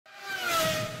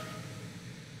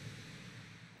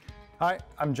Hi,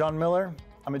 I'm Jon Miller.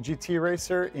 I'm a GT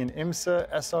racer in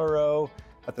IMSA, SRO,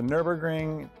 at the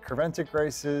Nürburgring, Creventic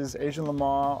races, Asian Le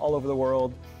Mans, all over the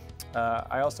world.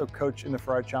 I also coach in the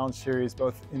Ferrari Challenge Series,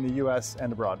 both in the US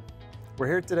and abroad. We're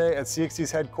here today at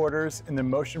CXC's headquarters in the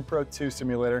Motion Pro 2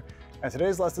 simulator, and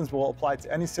today's lessons will apply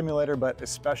to any simulator, but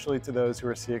especially to those who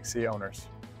are CXC owners.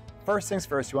 First things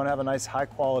first, you want to have a nice high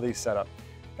quality setup.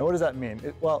 And what does that mean?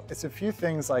 Well, it's a few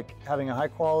things like having a high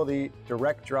quality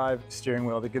direct drive steering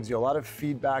wheel that gives you a lot of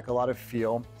feedback, a lot of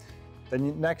feel.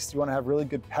 Then next, you want to have really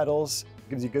good pedals,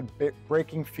 gives you good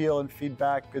braking feel and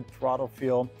feedback, good throttle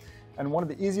feel. And one of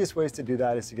the easiest ways to do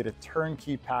that is to get a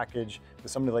turnkey package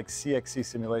with somebody like CXC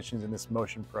Simulations in this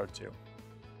Motion Pro 2.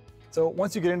 So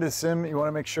once you get into the sim, you want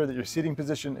to make sure that your seating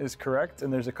position is correct,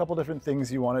 and there's a couple different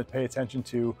things you want to pay attention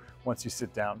to once you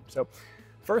sit down. So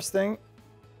first thing,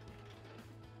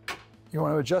 you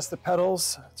want to adjust the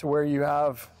pedals to where you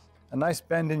have a nice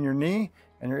bend in your knee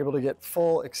and you're able to get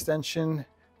full extension,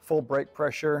 full brake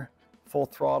pressure, full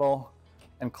throttle,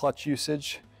 and clutch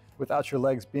usage without your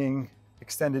legs being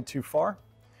extended too far.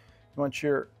 You want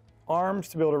your arms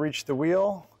to be able to reach the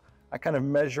wheel. I kind of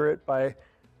measure it by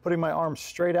putting my arms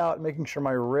straight out, making sure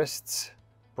my wrists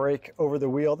break over the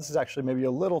wheel. This is actually maybe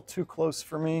a little too close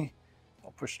for me.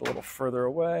 I'll push it a little further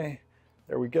away.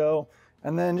 There we go.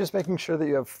 And then just making sure that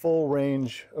you have full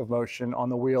range of motion on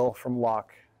the wheel from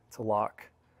lock to lock.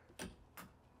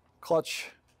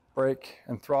 Clutch, brake,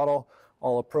 and throttle,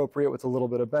 all appropriate with a little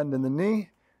bit of bend in the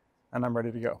knee, and I'm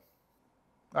ready to go.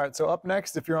 All right, so up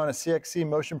next, if you're on a CXC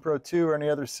Motion Pro 2 or any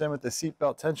other sim with the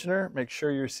seatbelt tensioner, make sure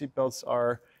your seatbelts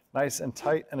are nice and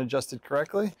tight and adjusted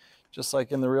correctly, just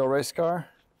like in the real race car.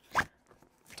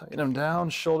 Tighten them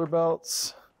down, shoulder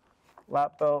belts,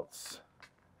 lap belts,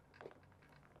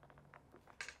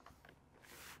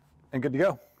 and good to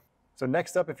go. So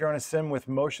next up, if you're on a sim with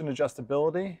motion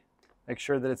adjustability, make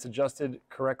sure that it's adjusted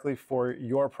correctly for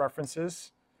your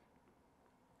preferences.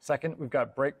 Second, we've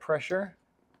got brake pressure.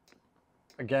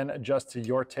 Again, adjust to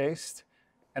your taste.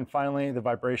 And finally, the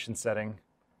vibration setting.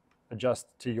 Adjust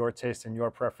to your taste and your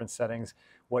preference settings.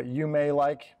 What you may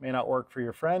like may not work for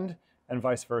your friend, and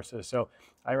vice versa. So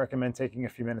I recommend taking a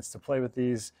few minutes to play with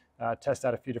these, test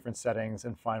out a few different settings,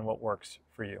 and find what works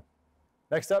for you.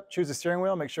 Next up, choose a steering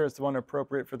wheel. Make sure it's the one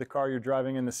appropriate for the car you're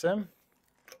driving in the sim.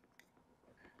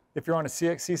 If you're on a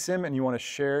CXC sim and you want to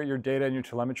share your data and your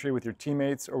telemetry with your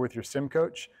teammates or with your sim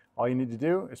coach, all you need to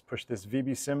do is push this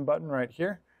VB Sim button right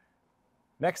here.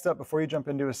 Next up, before you jump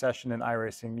into a session in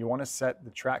iRacing, you want to set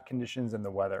the track conditions and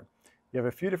the weather. You have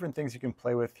a few different things you can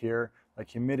play with here, like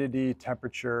humidity,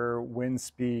 temperature, wind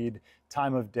speed,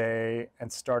 time of day, and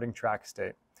starting track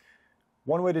state.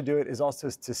 One way to do it is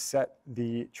also to set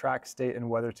the track state and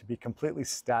weather to be completely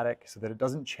static so that it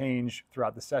doesn't change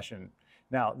throughout the session.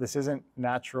 Now, this isn't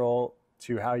natural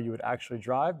to how you would actually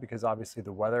drive because obviously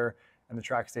the weather and the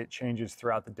track state changes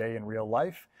throughout the day in real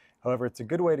life. However, it's a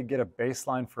good way to get a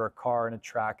baseline for a car and a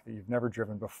track that you've never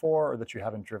driven before or that you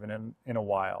haven't driven in a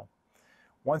while.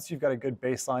 Once you've got a good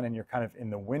baseline and you're kind of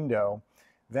in the window,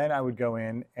 then I would go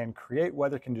in and create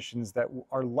weather conditions that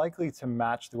are likely to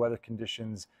match the weather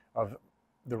conditions of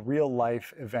the real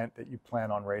life event that you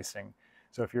plan on racing.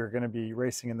 So if you're going to be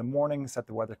racing in the morning, set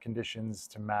the weather conditions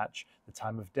to match the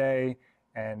time of day.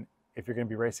 And if you're going to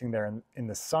be racing there in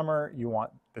the summer, you want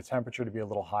the temperature to be a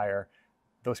little higher,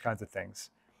 those kinds of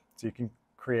things. So you can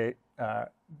create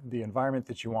the environment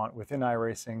that you want within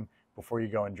iRacing before you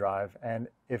go and drive. And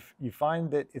if you find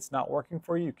that it's not working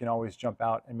for you, you can always jump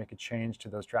out and make a change to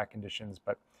those track conditions,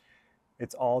 but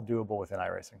it's all doable within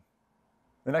iRacing.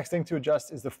 The next thing to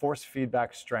adjust is the force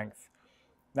feedback strength.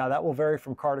 Now that will vary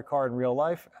from car to car in real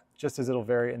life, just as it'll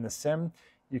vary in the sim.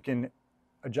 You can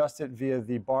adjust it via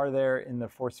the bar there in the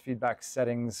force feedback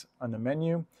settings on the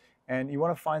menu. And you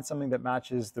want to find something that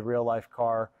matches the real life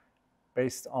car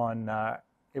based on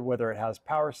whether it has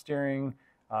power steering,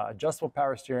 adjustable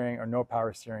power steering, or no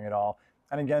power steering at all.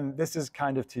 And again, this is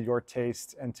kind of to your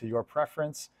taste and to your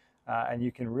preference. And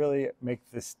you can really make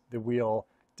the wheel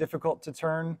difficult to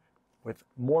turn with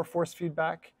more force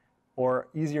feedback, or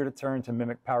easier to turn to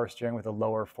mimic power steering with a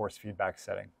lower force feedback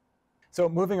setting. So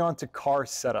moving on to car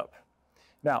setup.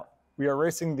 Now, we are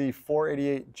racing the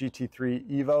 488 GT3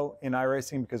 Evo in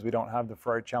iRacing because we don't have the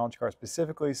Ferrari Challenge car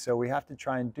specifically, so we have to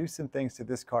try and do some things to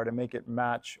this car to make it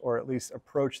match or at least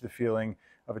approach the feeling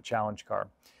of a challenge car.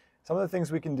 Some of the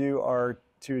things we can do are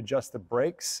to adjust the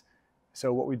brakes.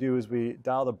 So what we do is we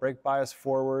dial the brake bias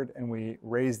forward and we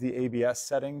raise the ABS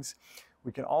settings.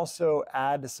 We can also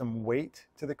add some weight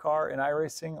to the car in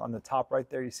iRacing. On the top right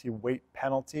there, you see weight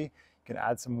penalty. You can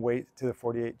add some weight to the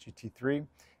 48 GT3.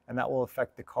 and that will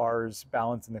affect the car's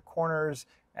balance in the corners,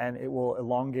 and it will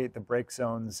elongate the brake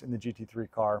zones in the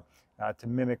GT3 car to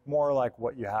mimic more like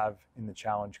what you have in the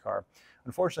Challenge car.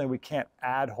 Unfortunately, we can't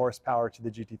add horsepower to the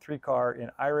GT3 car in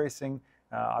iRacing.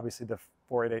 Obviously, the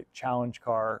 488 Challenge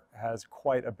car has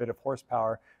quite a bit of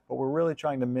horsepower, but we're really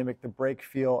trying to mimic the brake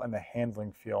feel and the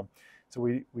handling feel. So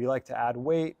we like to add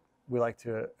weight. We like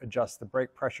to adjust the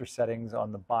brake pressure settings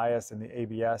on the bias and the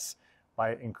ABS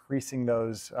by increasing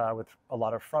those with a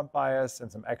lot of front bias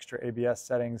and some extra ABS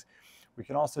settings. We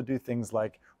can also do things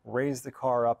like raise the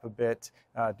car up a bit,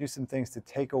 do some things to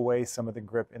take away some of the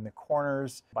grip in the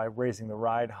corners by raising the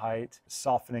ride height,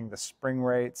 softening the spring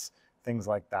rates, things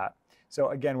like that. So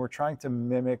again, we're trying to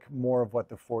mimic more of what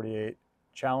the 48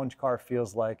 Challenge car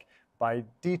feels like by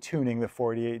detuning the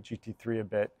 48 GT3 a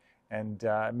bit and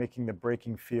making the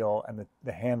braking feel and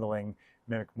the handling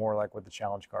mimic more like what the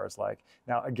Challenge car is like.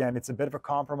 Now, again, it's a bit of a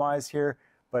compromise here,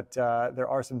 but there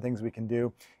are some things we can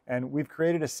do. And we've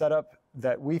created a setup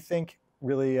that we think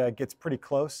really gets pretty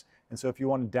close. And so if you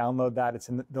want to download that,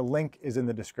 the link is in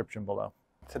the description below.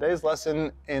 Today's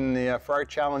lesson in the Ferrari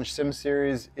Challenge Sim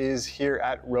Series is here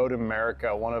at Road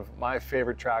America, one of my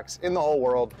favorite tracks in the whole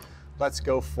world. Let's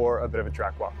go for a bit of a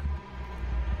track walk.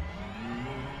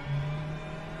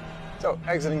 So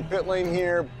exiting pit lane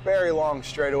here, very long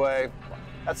straightaway.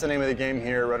 That's the name of the game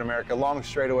here at Road America, long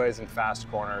straightaways and fast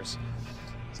corners.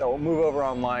 So we'll move over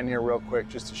online here real quick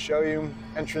just to show you.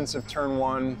 Entrance of turn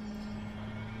 1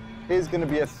 is going to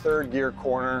be a third gear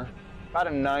corner, about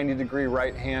a 90-degree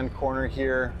right-hand corner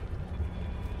here.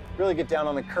 Really get down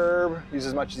on the curb, use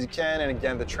as much as you can, and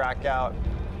again, the track out,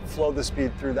 flow the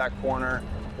speed through that corner.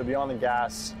 You'll be on the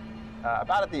gas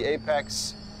about at the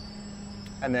apex,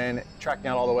 and then tracking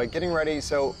out all the way, getting ready.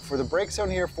 So for the brake zone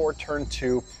here for turn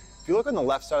 2, if you look on the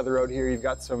left side of the road here, you've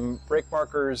got some brake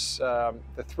markers, the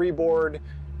 3-board,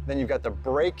 then you've got the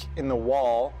brake in the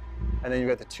wall, and then you've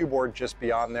got the 2-board just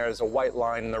beyond there. There's a white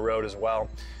line in the road as well.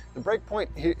 The brake point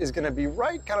here is going to be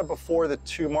right kind of before the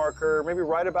 2 marker, maybe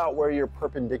right about where you're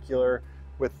perpendicular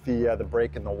with the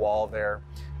brake in the wall there.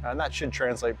 And that should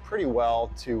translate pretty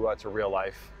well to real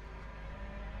life.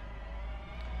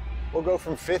 We'll go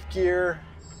from 5th gear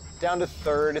down to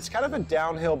 3rd. It's kind of a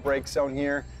downhill brake zone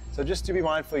here, so just to be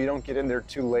mindful you don't get in there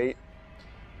too late.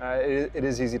 It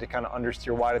is easy to kind of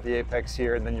understeer wide at the apex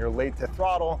here, and then you're late to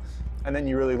throttle, and then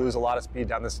you really lose a lot of speed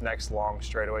down this next long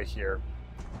straightaway here.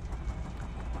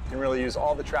 You can really use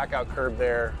all the track out curve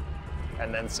there,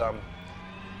 and then some.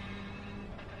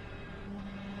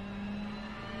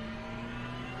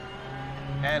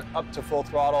 And up to full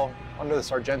throttle under the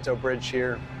Sargento Bridge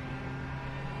here.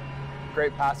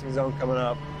 Great passing zone coming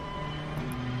up.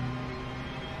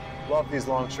 Love these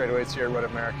long straightaways here at Road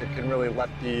America. Can really let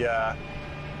the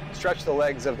stretch the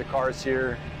legs of the cars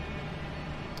here.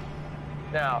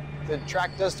 Now, the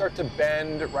track does start to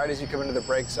bend right as you come into the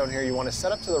brake zone here. You want to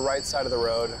set up to the right side of the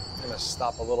road. I'm going to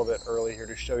stop a little bit early here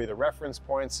to show you the reference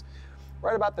points.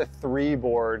 Right about the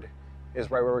 3-board is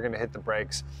right where we're going to hit the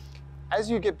brakes. As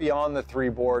you get beyond the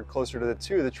 3-board, closer to the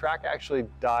 2, the track actually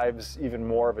dives even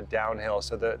more of a downhill.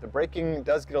 So the braking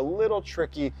does get a little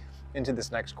tricky into this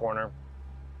next corner.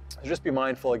 So just be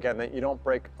mindful again that you don't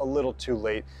brake a little too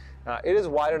late. It is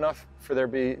wide enough for there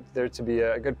to be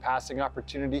a good passing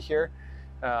opportunity here.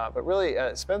 But really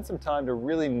spend some time to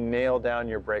really nail down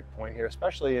your brake point here,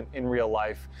 especially in real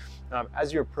life.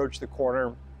 As you approach the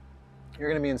corner, you're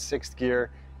going to be in 6th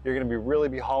gear. You're going to really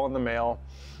be hauling the mail.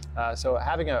 So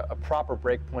having a proper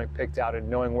brake point picked out and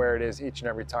knowing where it is each and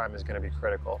every time is going to be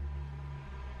critical.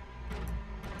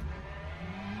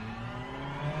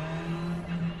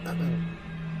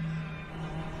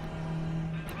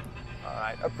 All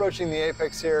right, approaching the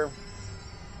apex here.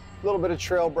 A little bit of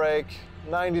trail brake,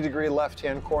 90-degree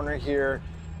left-hand corner here.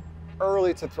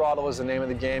 Early to throttle is the name of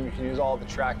the game. You can use all the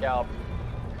track out.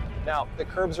 Now, the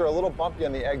curbs are a little bumpy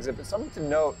on the exit, but something to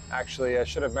note, actually, I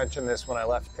should have mentioned this when I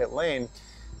left pit lane,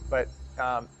 but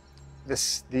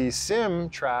the sim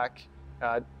track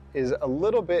is a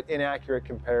little bit inaccurate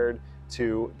compared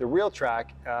to the real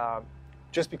track,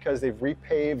 just because they've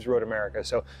repaved Road America.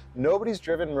 So nobody's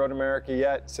driven Road America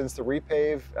yet since the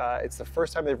repave. It's the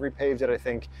first time they've repaved it, I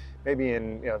think, maybe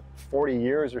in 40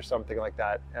 years or something like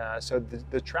that. So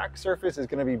the track surface is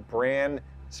going to be brand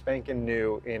spanking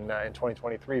new in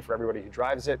 2023 for everybody who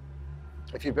drives it.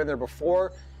 If you've been there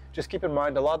before, just keep in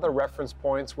mind a lot of the reference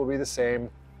points will be the same.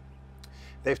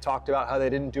 They've talked about how they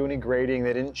didn't do any grading,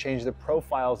 they didn't change the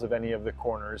profiles of any of the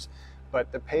corners,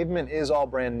 but the pavement is all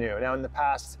brand new. Now in the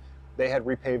past, they had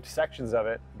repaved sections of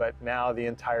it, but now the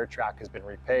entire track has been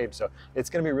repaved. So it's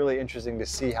going to be really interesting to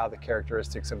see how the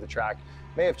characteristics of the track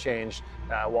may have changed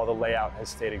while the layout has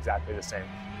stayed exactly the same.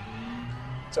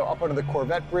 So up under the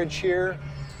Corvette bridge here,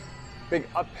 big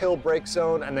uphill brake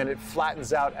zone, and then it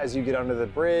flattens out as you get under the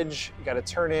bridge. You got to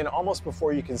turn in almost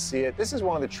before you can see it. This is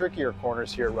one of the trickier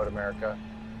corners here at Road America.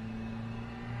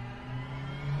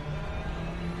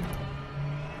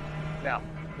 Now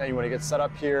you want to get set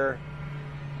up here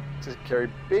to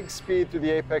carry big speed through the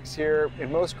apex here.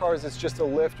 In most cars, it's just a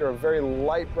lift or a very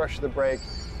light brush of the brake.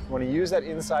 You want to use that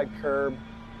inside curb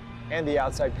and the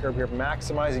outside curb here,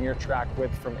 maximizing your track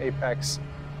width from apex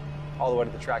all the way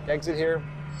to the track exit here.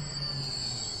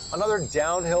 Another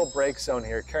downhill brake zone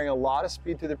here, carrying a lot of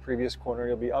speed through the previous corner.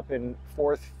 You'll be up in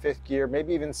 4th, 5th gear,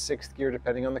 maybe even 6th gear,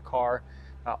 depending on the car.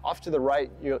 Off to the right,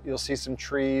 you'll see some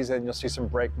trees and you'll see some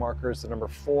brake markers. The number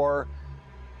 4,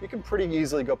 you can pretty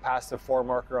easily go past the 4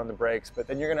 marker on the brakes, but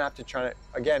then you're gonna have to try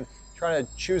to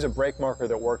choose a brake marker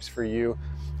that works for you.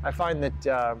 I find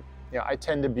that I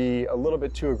tend to be a little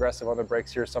bit too aggressive on the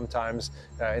brakes here sometimes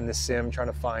in the sim, trying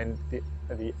to find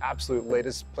the absolute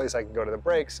latest place I can go to the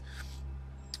brakes.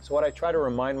 So what I try to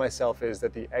remind myself is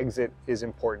that the exit is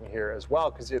important here as well,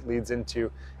 because it leads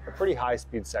into a pretty high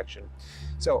speed section.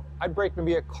 So I'd brake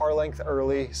maybe a car length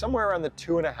early, somewhere around the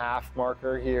 2.5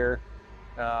 marker here.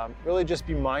 Really just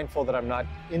be mindful that I'm not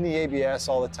in the ABS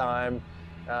all the time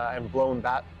and blowing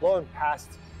past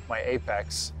my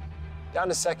apex. Down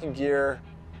to 2nd gear,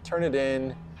 turn it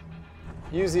in,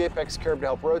 use the apex curb to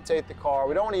help rotate the car.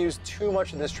 We don't want to use too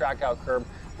much of this track out curb,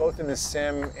 both in the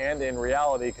sim and in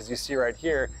reality, because you see right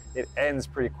here, it ends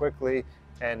pretty quickly,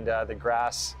 and the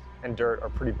grass and dirt are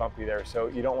pretty bumpy there. So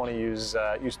you don't want to use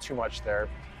too much there.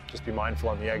 Just be mindful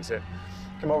on the exit.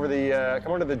 Come over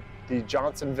to the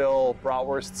Johnsonville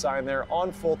Bratwurst sign there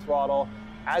on full throttle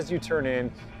as you turn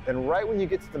in. Then right when you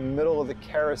get to the middle of the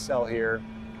carousel here,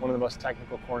 one of the most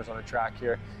technical corners on the track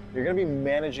here, you're going to be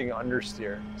managing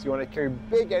understeer. So you want to carry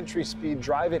big entry speed,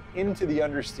 drive it into the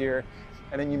understeer,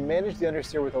 and then you manage the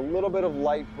understeer with a little bit of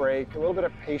light brake, a little bit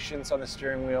of patience on the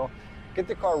steering wheel, get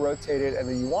the car rotated, and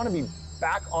then you want to be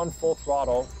back on full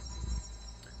throttle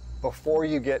before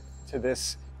you get to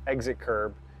this exit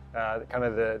curb, kind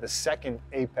of the second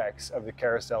apex of the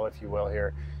carousel, if you will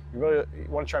here. You really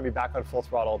want to try and be back on full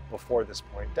throttle before this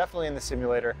point, definitely in the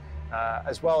simulator,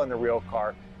 as well in the real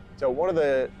car. So one of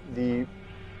the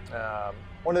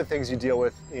things you deal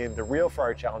with in the real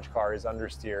Ferrari Challenge car is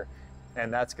understeer,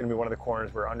 and that's going to be one of the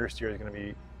corners where understeer is going to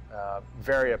be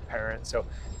very apparent. So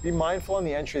be mindful in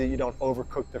the entry that you don't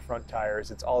overcook the front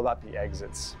tires. It's all about the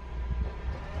exits.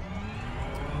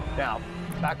 Now,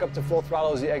 back up to full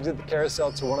throttle as you exit the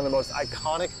carousel to one of the most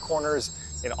iconic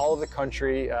corners in all of the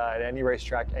country, at any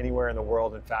racetrack, anywhere in the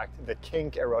world. In fact, the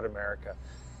kink at Road America.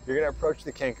 You're going to approach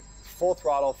the kink full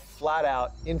throttle, flat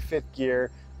out, in 5th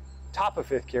gear, top of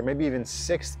 5th gear, maybe even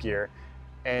 6th gear.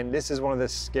 And this is one of the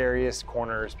scariest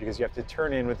corners because you have to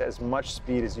turn in with as much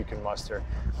speed as you can muster.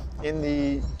 In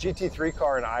the GT3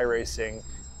 car in iRacing,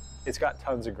 it's got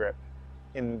tons of grip.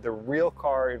 In the real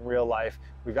car, in real life,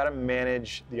 we've got to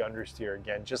manage the understeer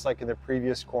again. Just like in the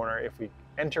previous corner, if we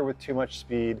enter with too much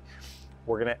speed,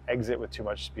 we're going to exit with too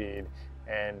much speed.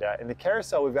 And in the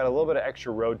carousel, we've got a little bit of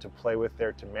extra road to play with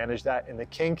there to manage that. In the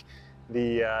kink,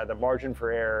 the margin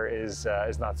for error is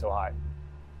not so high.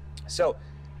 So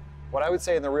what I would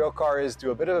say in the real car is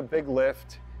do a bit of a big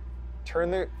lift, turn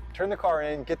the car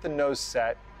in, get the nose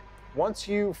set. Once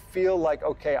you feel like,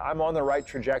 okay, I'm on the right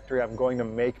trajectory, I'm going to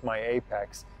make my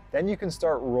apex, then you can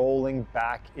start rolling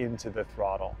back into the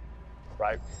throttle,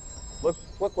 right?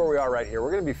 Look where we are right here.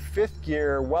 We're going to be 5th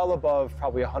gear, well above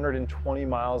probably 120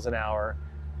 miles an hour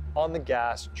on the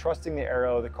gas, trusting the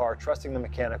aero of the car, trusting the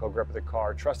mechanical grip of the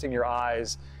car, trusting your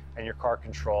eyes and your car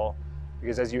control.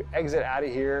 Because as you exit out of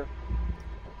here,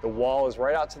 the wall is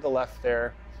right out to the left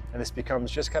there, and this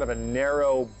becomes just kind of a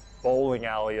narrow bowling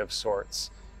alley of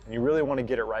sorts. And you really want to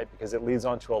get it right because it leads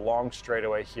onto a long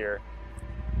straightaway here.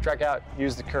 Track out,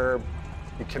 use the curb.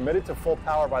 Be committed to full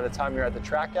power by the time you're at the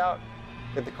track out.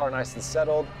 Get the car nice and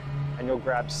settled, and you'll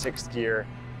grab 6th gear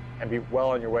and be well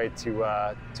on your way to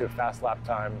a fast lap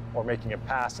time or making a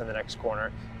pass in the next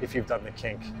corner if you've done the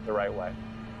kink the right way.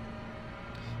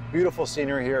 Beautiful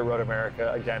scenery here at Road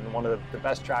America. Again, one of the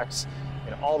best tracks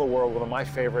in all the world, one of my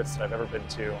favorites that I've ever been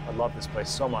to. I love this place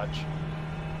so much.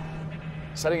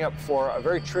 Setting up for a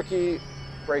very tricky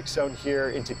brake zone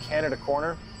here into Canada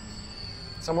Corner.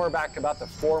 Somewhere back about the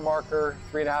 4 marker,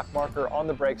 3.5 marker on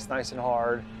the brakes, nice and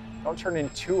hard. Don't turn in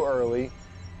too early,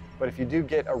 but if you do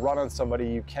get a run on somebody,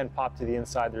 you can pop to the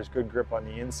inside. There's good grip on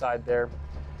the inside there.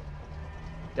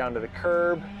 Down to the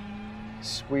curb,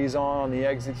 squeeze on the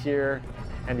exit here,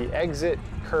 and the exit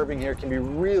curbing here can be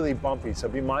really bumpy, so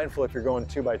be mindful if you're going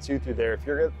 2x2 through there.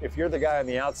 If you're the guy on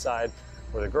the outside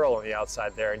or the girl on the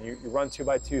outside there, and you run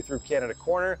 2x2 through Canada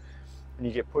Corner, and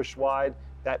you get pushed wide,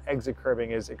 that exit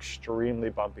curbing is extremely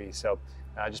bumpy. So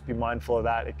just be mindful of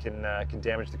that. It can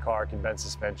damage the car, can bend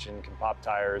suspension, can pop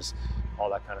tires, all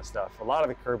that kind of stuff. A lot of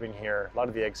the curbing here, a lot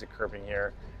of the exit curbing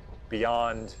here,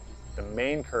 beyond the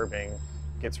main curbing,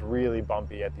 gets really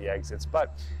bumpy at the exits.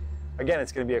 But again,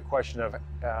 it's going to be a question of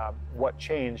what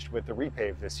changed with the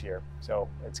repave this year. So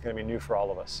it's going to be new for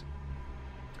all of us.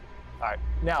 All right,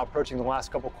 now approaching the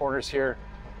last couple corners here.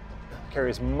 Carry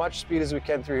as much speed as we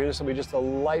can through here. This will be just a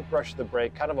light brush of the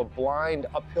brake, kind of a blind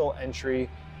uphill entry.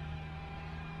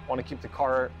 Want to keep the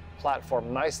car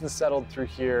platform nice and settled through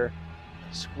here.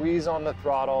 Squeeze on the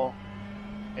throttle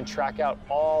and track out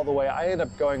all the way. I end up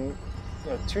going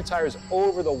 2 tires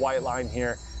over the white line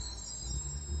here,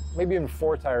 maybe even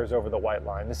 4 tires over the white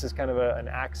line. This is kind of an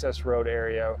access road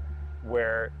area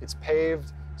where it's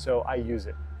paved, so I use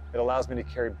it. It allows me to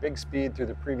carry big speed through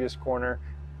the previous corner,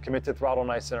 commit to throttle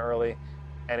nice and early,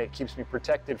 and it keeps me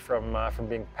protected from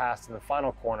being passed in the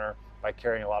final corner by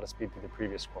carrying a lot of speed through the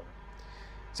previous corner.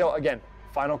 So again,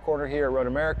 final corner here at Road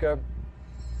America.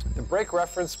 The brake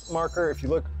reference marker, if you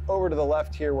look over to the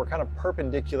left here, we're kind of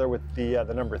perpendicular with the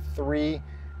number 3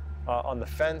 on the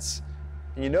fence.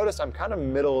 And you notice I'm kind of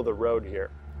middle of the road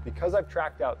here. Because I've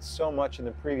tracked out so much in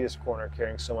the previous corner,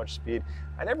 carrying so much speed,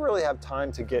 I never really have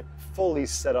time to get fully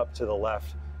set up to the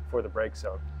left for the brake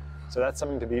zone. So that's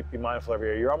something to be mindful of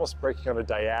here. You're almost braking on a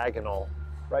diagonal,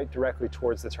 right directly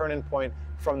towards the turn-in point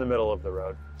from the middle of the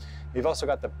road. You've also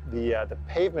got the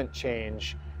pavement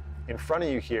change in front of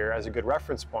you here as a good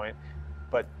reference point,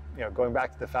 but going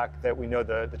back to the fact that we know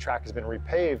the track has been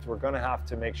repaved, we're going to have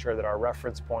to make sure that our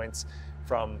reference points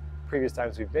from previous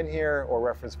times we've been here or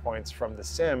reference points from the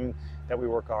sim that we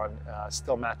work on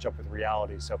still match up with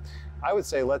reality. So I would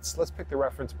say let's pick the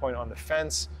reference point on the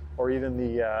fence or even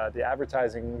the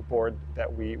advertising board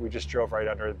that we just drove right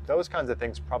under. Those kinds of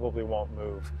things probably won't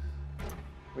move.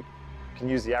 We can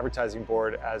use the advertising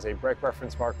board as a brake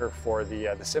reference marker for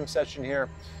the sim section here.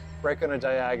 Brake on a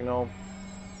diagonal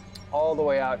all the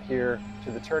way out here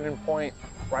to the turn-in point,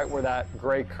 right where that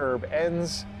gray curb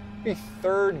ends. Be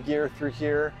 3rd gear through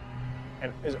here,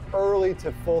 and as early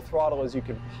to full throttle as you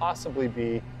can possibly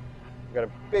be. We've got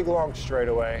a big long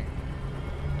straightaway,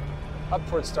 up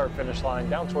towards start-finish line,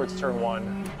 down towards turn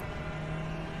 1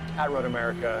 at Road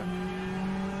America.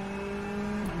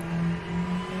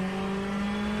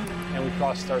 And we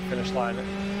cross start-finish line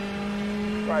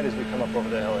right as we come up over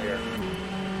the hill here.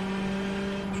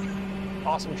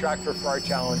 Awesome track for Ferrari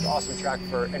Challenge, awesome track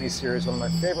for any series, one of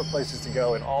my favorite places to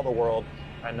go in all the world.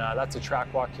 And that's a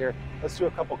track walk here. Let's do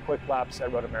a couple quick laps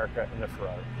at Road America in the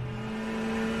Ferrari.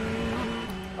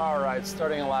 All right,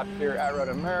 starting a lap here at Road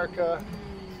America.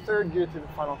 3rd gear through the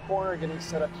final corner, getting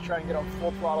set up to try and get on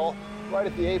full throttle right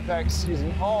at the apex,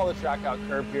 using all the track out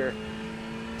curb here.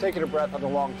 Taking a breath on the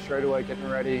long straightaway, getting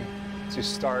ready to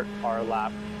start our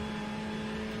lap.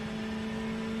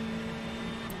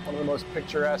 One of the most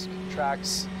picturesque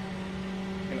tracks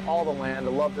in all the land. I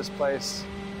love this place.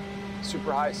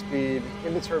 Super high speed,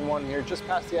 into turn 1 here, just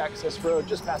past the access road,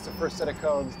 just past the first set of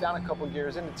cones, down a couple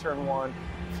gears into turn 1,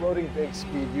 floating big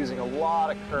speed, using a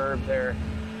lot of curb there.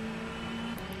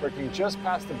 Braking just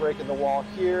past the break in the wall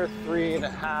here,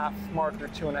 3.5 marker,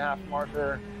 2.5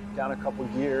 marker, down a couple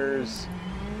gears.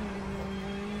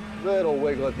 Little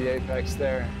wiggle at the apex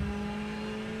there.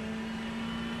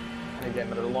 And again,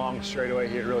 another long straightaway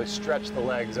here to really stretch the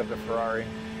legs of the Ferrari.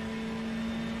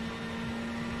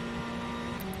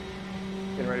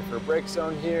 Getting ready for a brake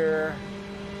zone here.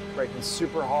 Braking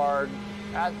super hard.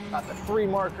 At the 3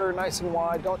 marker, nice and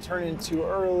wide. Don't turn in too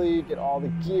early. Get all the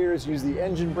gears. Use the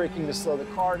engine braking to slow the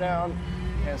car down.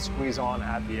 And squeeze on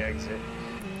at the exit.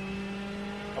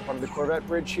 Up onto the Corvette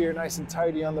bridge here. Nice and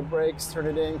tidy on the brakes. Turn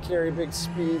it in. Carry big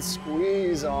speed.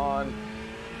 Squeeze on.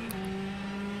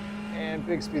 And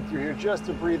big speed through here just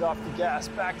to breathe off the gas.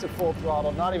 Back to full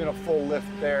throttle. Not even a full lift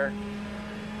there.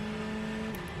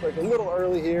 Brake a little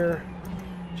early here,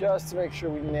 just to make sure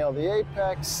we nail the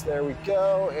apex. There we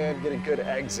go, and get a good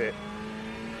exit.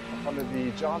 Up onto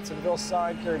the Johnsonville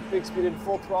side, carry big speed in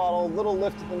full throttle, little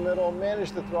lift in the middle,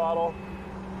 manage the throttle,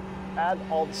 add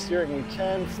all the steering we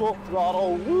can, full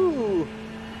throttle, woo!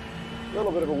 A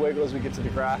little bit of a wiggle as we get to the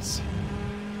grass.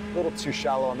 A little too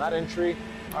shallow on that entry.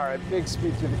 All right, big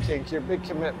speed through the kink here, big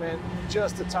commitment,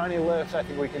 just a tiny lift. I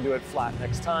think we can do it flat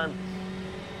next time.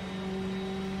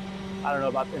 I don't know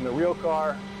about in the real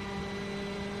car.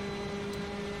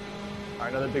 All right,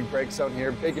 another big brake zone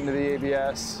here, big into the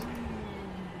ABS.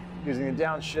 Using the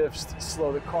downshifts to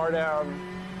slow the car down.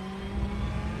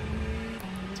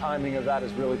 Timing of that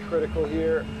is really critical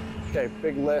here. Okay,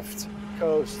 big lift,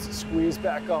 coast, squeeze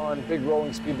back on, big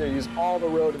rolling speed there, use all the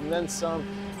road and then some.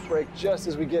 Brake just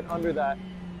as we get under that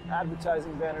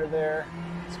advertising banner there,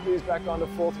 squeeze back onto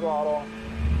full throttle,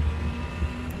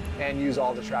 and use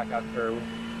all the track out curve.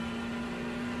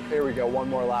 Here we go, one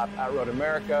more lap at Road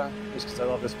America, just because I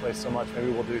love this place so much. Maybe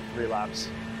we'll do 3 laps.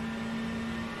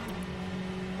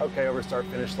 Okay, over start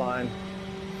finish line.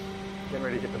 Getting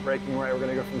ready to get the braking right. We're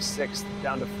gonna go from 6th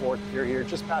down to 4th gear here,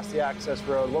 just past the access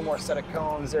road. One more set of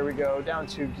cones, there we go, down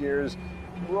 2 gears,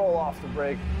 roll off the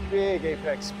brake, big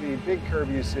apex speed, big curb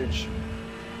usage.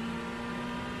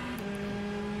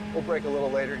 We'll brake a little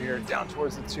later here, down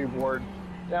towards the 2 board,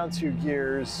 down 2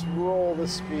 gears, roll the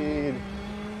speed,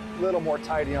 a little more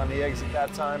tidy on the exit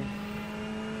that time.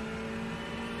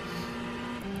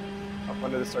 Up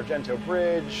under the Sargento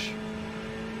Bridge,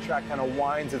 track kind of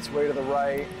winds its way to the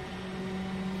right.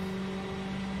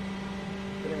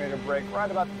 Getting ready to brake right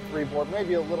about the 3 board,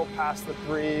 maybe a little past the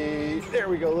 3. There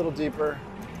we go, a little deeper.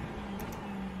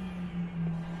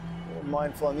 A little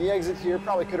mindful on the exit here.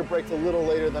 Probably could have braked a little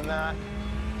later than that.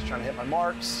 Just trying to hit my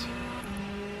marks.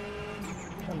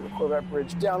 Under the Corvette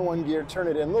Bridge, down 1 gear, turn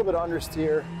it in, a little bit of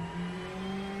understeer.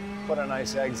 What a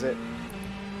nice exit.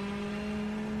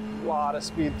 A lot of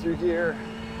speed through here.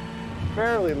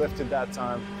 Barely lifted that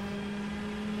time.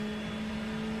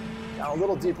 Down a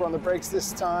little deeper on the brakes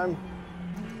this time.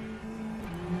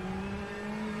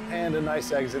 And a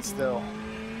nice exit still.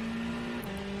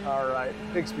 All right,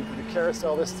 big speed through the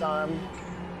carousel this time.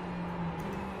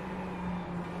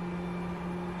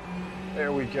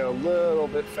 There we go, a little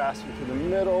bit faster through the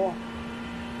middle.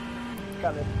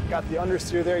 Kind of got the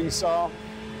understeer there, you saw.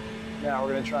 Now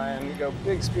we're gonna try and go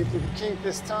big speed through the kink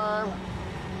this time.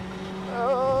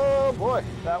 Oh boy,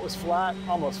 that was flat,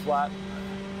 almost flat.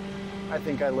 I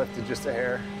think I lifted just a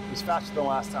hair. It was faster than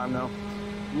last time though.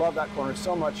 Love that corner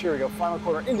so much. Here we go, final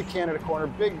corner into Canada corner,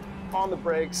 big on the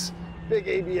brakes, big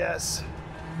ABS,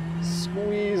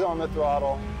 squeeze on the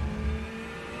throttle.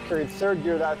 Carried 3rd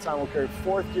gear that time, we'll carry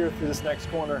 4th gear through this next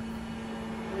corner.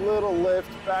 Little lift,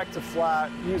 back to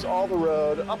flat, use all the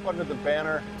road, up under the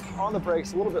banner, on the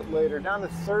brakes a little bit later, down to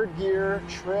 3rd gear,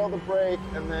 trail the brake,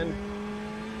 and then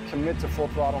commit to full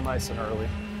throttle nice and early.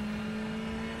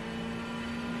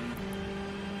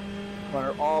 Run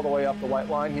her all the way up the white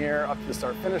line here, up to the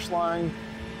start finish line.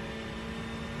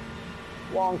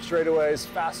 Long straightaways,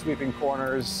 fast sweeping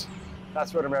corners.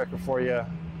 That's Road America for you.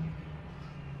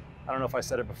 I don't know if I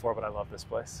said it before, but I love this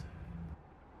place.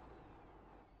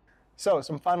 So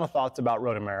some final thoughts about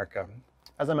Road America.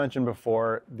 As I mentioned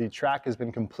before, the track has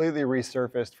been completely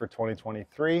resurfaced for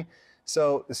 2023,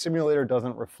 so the simulator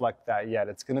doesn't reflect that yet.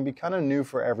 It's going to be kind of new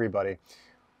for everybody.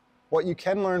 What you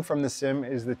can learn from the sim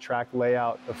is the track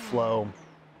layout, the flow,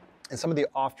 and some of the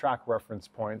off-track reference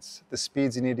points, the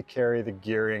speeds you need to carry, the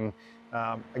gearing.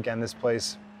 Again, this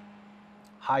place,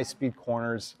 high-speed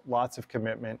corners, lots of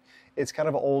commitment. It's kind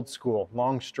of old school,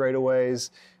 long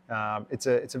straightaways. It's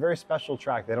a very special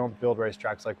track. They don't build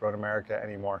racetracks like Road America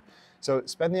anymore. So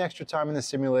spend the extra time in the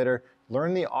simulator,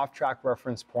 learn the off-track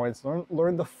reference points,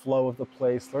 learn the flow of the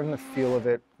place, learn the feel of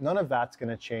it. None of that's going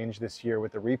to change this year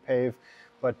with the repave,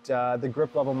 but the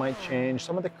grip level might change,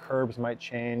 some of the curbs might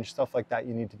change, stuff like that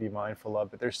you need to be mindful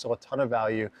of, but there's still a ton of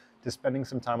value to spending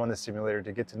some time on the simulator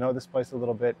to get to know this place a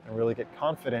little bit and really get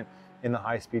confident in the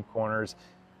high-speed corners,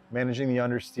 managing the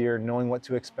understeer, knowing what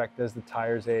to expect as the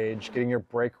tires age, getting your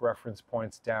brake reference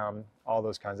points down, all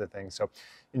those kinds of things. So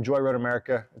enjoy Road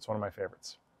America. It's one of my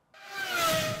favorites.